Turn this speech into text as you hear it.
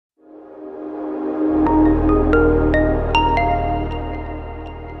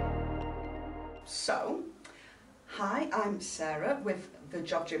Sarah with the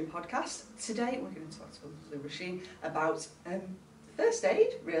Job Gym podcast. Today we're going to talk to Roisin about first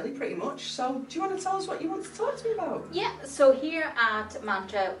aid, really, pretty much. So do you want to tell us what you want to talk to me about? Yeah, so here at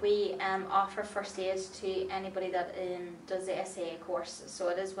Mantra we offer first aid to anybody that does the SAA course. So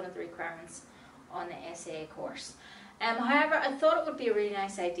it is one of the requirements on the SAA course. However, I thought it would be a really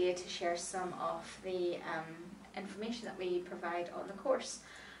nice idea to share some of the information that we provide on the course.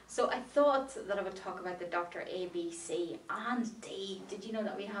 So I thought that I would talk about the Dr. A, B, C and D. Did you know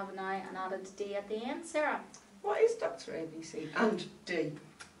that we have now an added D at the end, Sarah? What is Dr. A, B, C and D?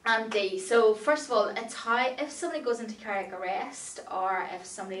 And D. So first of all, it's how if somebody goes into cardiac arrest or if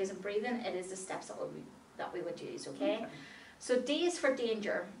somebody isn't breathing, it is the steps that we would use, okay? So D is for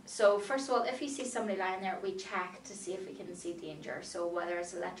danger. So first of all, if you see somebody lying there, we check to see if we can see danger. So whether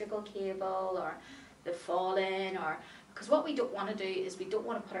it's electrical cable or the falling, or because what we don't want to do is we don't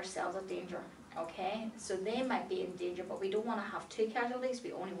want to put ourselves at danger, okay? So they might be in danger, but we don't want to have two casualties,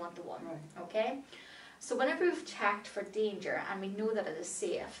 we only want the one, right. Okay? So whenever we've checked for danger and we know that it is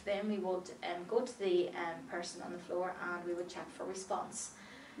safe, then we would go to the person on the floor and we would check for response.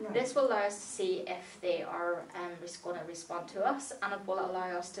 Right. This will allow us to see if they are going to respond to us, and it will allow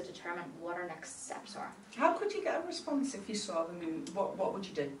us to determine what our next steps are. How could you get a response if you saw them? What would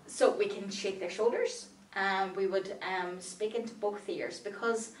you do? So we can shake their shoulders. We would speak into both ears,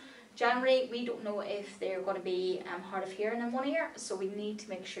 because generally we don't know if they're going to be hard of hearing in one ear, so we need to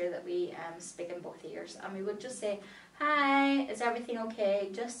make sure that we speak in both ears, and we would just say, "Hi, is everything okay?"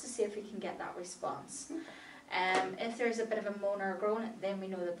 just to see if we can get that response. Okay. If there's a bit of a moan or a groan, then we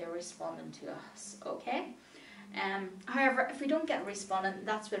know that they're responding to us, okay? However, if we don't get responding,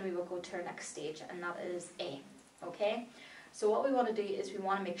 that's when we will go to our next stage, and that is A, okay? So what we want to do is we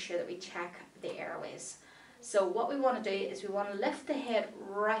want to make sure that we check the airways. So what we want to do is we want to lift the head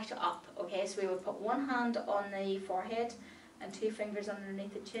right up, okay? So we would put one hand on the forehead and two fingers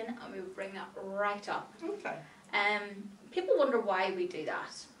underneath the chin, and we would bring that right up. Okay. People wonder why we do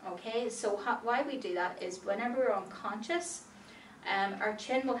that, okay? So why we do that is whenever we're unconscious, our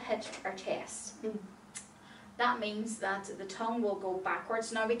chin will hit our chest. Mm. That means that the tongue will go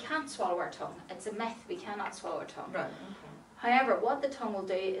backwards. Now, we can't swallow our tongue. It's a myth, we cannot swallow our tongue. Right, okay. However, what the tongue will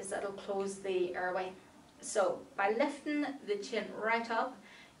do is that it'll close the airway. So by lifting the chin right up,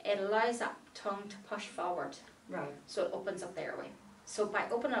 it allows that tongue to push forward. Right. So it opens up the airway. So by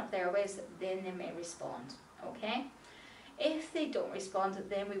opening up the airways, then they may respond, okay? If they don't respond,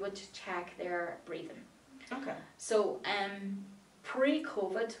 then we would check their breathing. Okay. So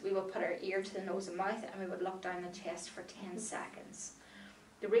pre-COVID, we would put our ear to the nose and mouth, and we would look down the chest for 10 seconds.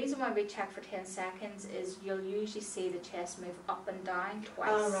 The reason why we check for 10 seconds is you'll usually see the chest move up and down twice.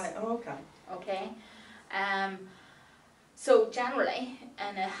 Oh, right. Oh, okay. Okay. So generally,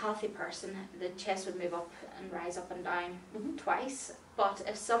 in a healthy person, the chest would move up and rise up and down twice. But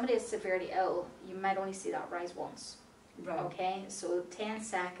if somebody is severely ill, you might only see that rise once. Right. Okay, so 10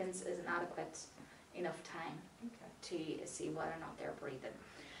 seconds is an adequate enough time to see whether or not they're breathing.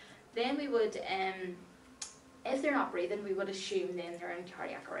 Then we would, if they're not breathing, we would assume then they're in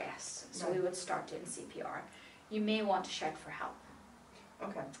cardiac arrest. So we would start doing CPR. You may want to shout for help.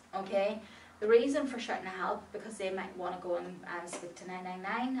 Okay. Okay. The reason for shouting help, because they might want to go and speak to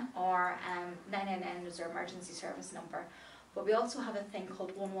 999, or 999 is our emergency service number. But we also have a thing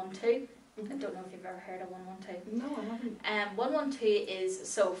called 112. I don't know if you've ever heard of 112. No, I haven't. 112 is,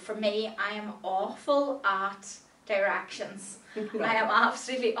 so for me, I am awful at directions. Right. I am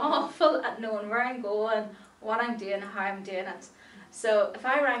absolutely awful at knowing where I'm going, what I'm doing, how I'm doing it. So if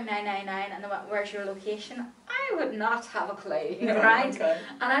I rang 999 and they went, "Where's your location?" I would not have a clue, right? Okay.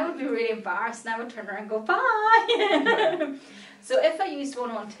 And I would be really embarrassed, and I would turn around and go, "Bye." So if I used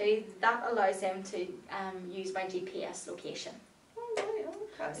 112, that allows them to use my GPS location. Oh, right,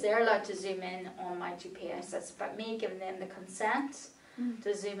 okay. So they're allowed to zoom in on my GPS. That's about me giving them the consent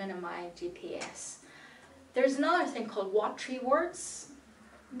to zoom in on my GPS. There's another thing called what tree words.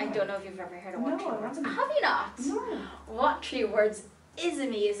 No. I don't know if you've ever heard of what tree words. Have you not? No. What tree words is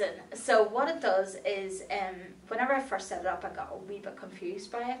amazing. So what it does is, whenever I first set it up, I got a wee bit confused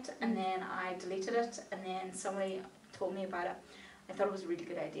by it, and then I deleted it, and then somebody told me about it. I thought it was a really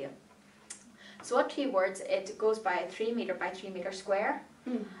good idea. So what tree words, it goes by a 3 metre by 3 metre square.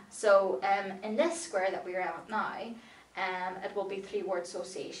 So in this square that we're at now, it will be 3 word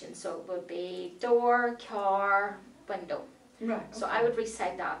association. So it would be door, car, window. Right. Okay. So I would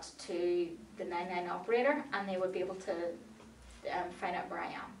recite that to the 99 operator, and they would be able to find out where I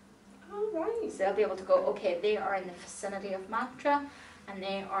am. Oh, right. So they'll be able to go, okay, they are in the vicinity of Mantra, and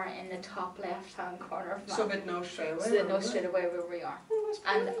they are in the top left-hand corner of the map. So they'd know straight away. So they know straight away where we are. Oh,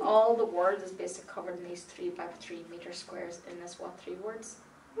 and all the world is basically covered in these 3x3 metre squares in this what, 3 words.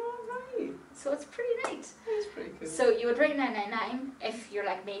 Oh, right. So it's pretty neat. That's pretty cool. So you would ring 999. If you're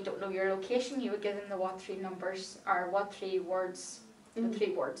like me, don't know your location, you would give them the what 3 numbers, or what 3 words, the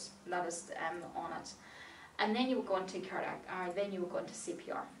 3 words that is on it. And then you would go into cardiac, or then you would go into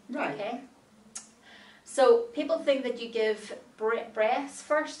CPR. Right. Okay? So people think that you give breaths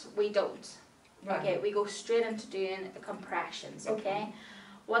first. We don't. Right. Okay, we go straight into doing the compressions, okay?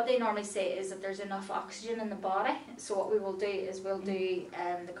 What they normally say is that there's enough oxygen in the body, so what we will do is we'll do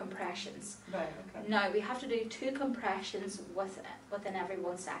the compressions. Right, okay. Now, we have to do 2 compressions within every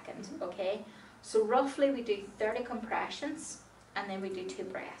 1 second, okay? So roughly we do 30 compressions, and then we do 2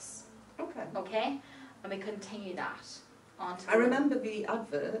 breaths. Okay. Okay? And we continue that until... I remember the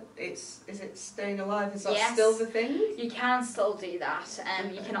advert, is it Staying Alive, is that Yes. still the thing? You can still do that.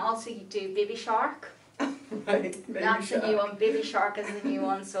 You can also do Baby Shark. Right, Baby That's Shark. the new one. Baby Shark is the new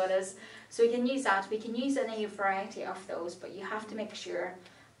one, so it is. So we can use that. We can use any variety of those, but you have to make sure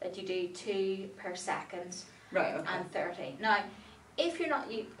that you do 2 per second, Right, okay. and 30. Now, if you're not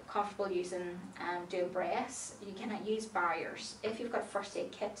comfortable using doing breaths, you can use barriers. If you've got a first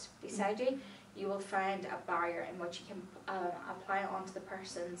aid kit beside you, you will find a barrier in which you can apply onto the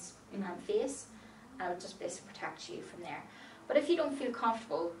person's face, and it just basically protects you from there. But if you don't feel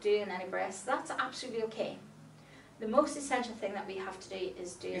comfortable doing any breaths, that's absolutely okay. The most essential thing that we have to do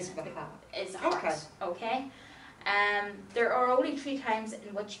is the heart. heart. Okay. There are only 3 times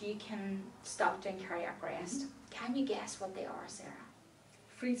in which you can stop doing cardiac arrest. Can you guess what they are, Sarah?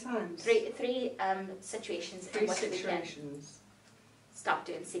 3 times? 3 situations in 3 which we can situations. stop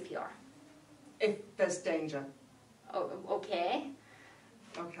doing CPR. If there's danger. Oh, okay.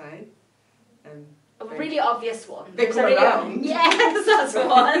 Okay. A really obvious one. They There's come a really around. Yes, that's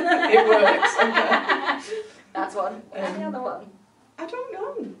one. It works, okay. That's one. What's the other one? I don't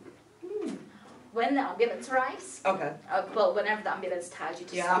know. When the ambulance arrives. Okay. Well, whenever the ambulance tells you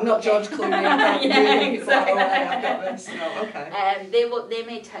to Yeah, stop. I'm not George Clooney. I'm not Yeah, moving far away. I've got this. No, okay. They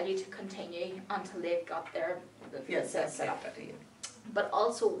may tell you to continue until they've got their set up. But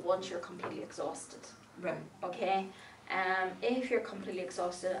also once you're completely exhausted. Right. Okay. If you're completely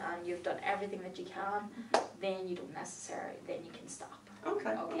exhausted and you've done everything that you can, then you don't necessarily, then you can stop.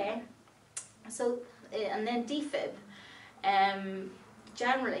 Okay. Okay. So, and then defib.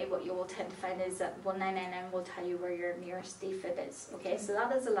 Generally, what you will tend to find is that 1999 will tell you where your nearest defib is. Okay, so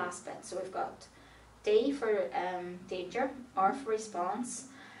that is the last bit. So we've got D for danger, R for response,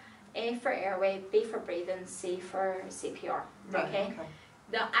 A for airway, B for breathing, C for CPR. Right, okay.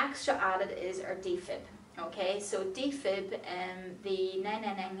 The extra added is our defib. Okay, so defib, the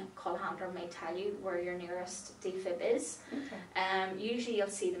 999 call handler may tell you where your nearest defib is. Okay. Usually you'll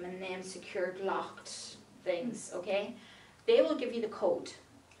see them in them secured, locked things. Okay, they will give you the code.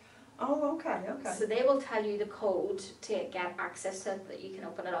 Oh, okay, okay. So they will tell you the code to get access to it, that you can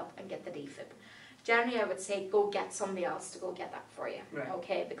open it up and get the defib. Generally, I would say go get somebody else to go get that for you. Right.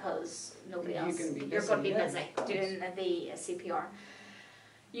 Okay, because nobody else. You're You're going to be busy doing the CPR.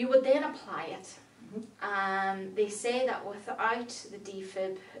 You would then apply it. They say that without the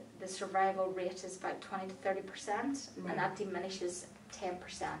defib, the survival rate is about 20 to 30%, and that diminishes 10%.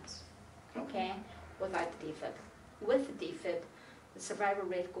 Okay, without the defib. With the defib, the survival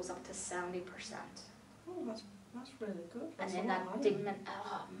rate goes up to 70%. Oh, that's really good. That's and then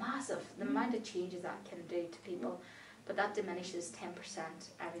that massive. The amount of changes that can do to people, but that diminishes 10%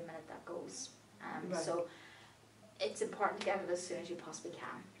 every minute that goes. So it's important to get it as soon as you possibly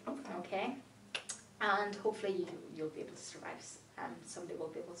can. Okay. And hopefully you'll be able to survive. Somebody will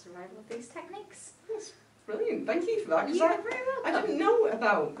be able to survive with these techniques. That's brilliant. Thank you for that. You're very welcome. I didn't know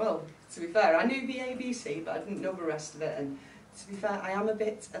about, well, to be fair, I knew the ABC, but I didn't know the rest of it. And to be fair, I am a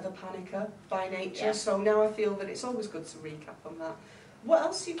bit of a panicker by nature, so now I feel that it's always good to recap on that. What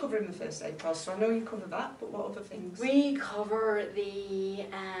else do you cover in the first aid course? So I know you cover that, but what other things? We cover the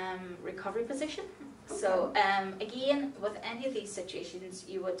recovery position. So again, with any of these situations,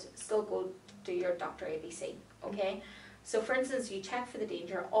 you would still go do your Dr. ABC, okay? So for instance, you check for the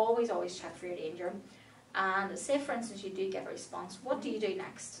danger, always check for your danger. And say for instance, you do get a response, what do you do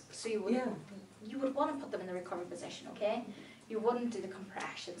next? So you would want to put them in the recovery position, okay? You wouldn't do the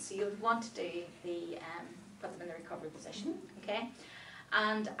compression, so you would want to do the, put them in the recovery position, okay?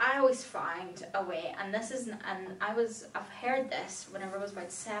 And I always find a way, and this is, I've heard this whenever I was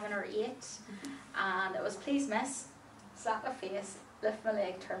about 7 or 8, and it was, please miss, slap my face, lift my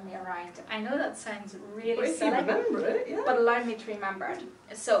leg, turn me around. I know that sounds really silly, remember it, but allow me to remember it.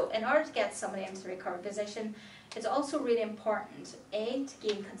 So in order to get somebody into the recovery position, It's also really important, A, to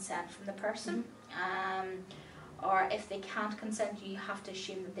gain consent from the person, or if they can't consent, you have to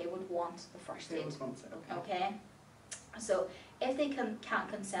assume that they would want the first aid. Okay. So if they can't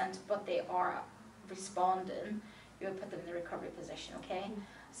consent, but they are responding, you would put them in the recovery position. Okay.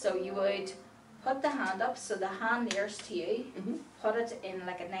 So you would put the hand up, so the hand nearest to you, put it in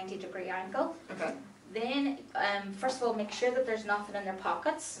like a 90-degree angle. Okay. Then, first of all, make sure that there's nothing in their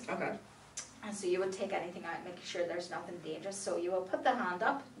pockets. Okay. And so you would take anything out, making sure there's nothing dangerous. So you will put the hand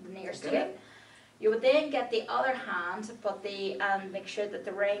up, the nearest to you. You would then get the other hand, but make sure that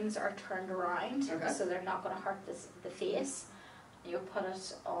the rings are turned around, so they're not going to hurt the face. You put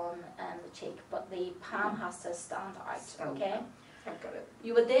it on the cheek, but the palm has to stand out. Okay. I've got it.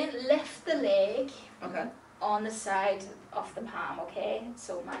 You would then lift the leg on the side of the palm, okay?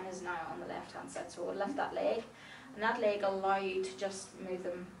 So mine is now on the left hand side, so we'll lift that leg, and that leg will allow you to just move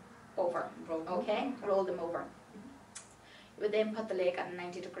them over, roll them over. You would then put the leg at a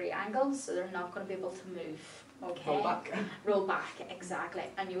 90-degree angle, so they're not going to be able to move, okay? Roll back. Roll back, exactly.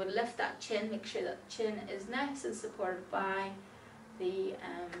 And you would lift that chin, make sure that chin is nice and supported by the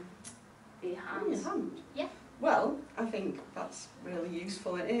hand. Yeah. Well, I think that's really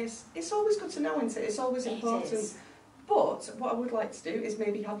useful. It's always good to know, isn't it? It's always important. It is. But what I would like to do is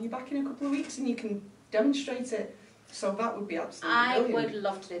maybe have you back in a couple of weeks and you can demonstrate it. So that would be absolutely brilliant. I would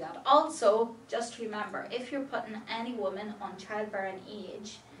love to do that. Also, just remember, if you're putting any woman on childbearing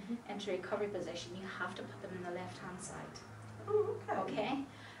age into recovery position, you have to put them in the left-hand side. Oh, okay. Okay?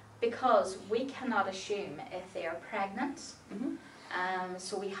 Because we cannot assume if they are pregnant.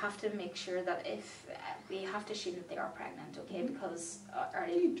 So we have to make sure that if we have to assume that they are pregnant, okay, because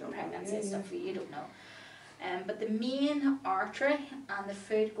early pregnancy and stuff, you don't know. But the main artery and the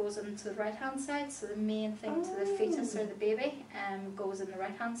food goes into the right hand side, so the main thing to the fetus or the baby goes in the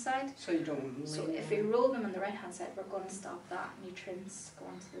right hand side. So you don't. So if we roll them on the right hand side, we're going to stop that nutrients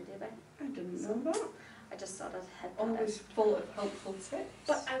going to the baby. I didn't know that. I just thought I'd hit that. Always full of helpful tips.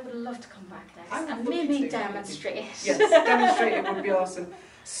 But I would love to come back next and maybe demonstrate. Yes, demonstrate it would be awesome.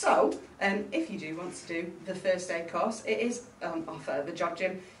 So, if you do want to do the first aid course, it is offer at the Job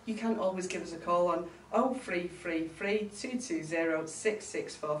Gym. You can always give us a call on 0333 220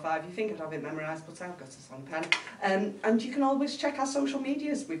 6645. You think I'd have it memorised, but I've got a song pen. And you can always check our social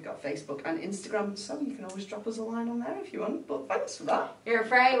medias. We've got Facebook and Instagram, so you can always drop us a line on there if you want. But thanks for that. You're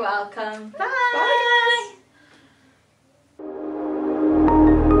very welcome. Bye. Bye, guys.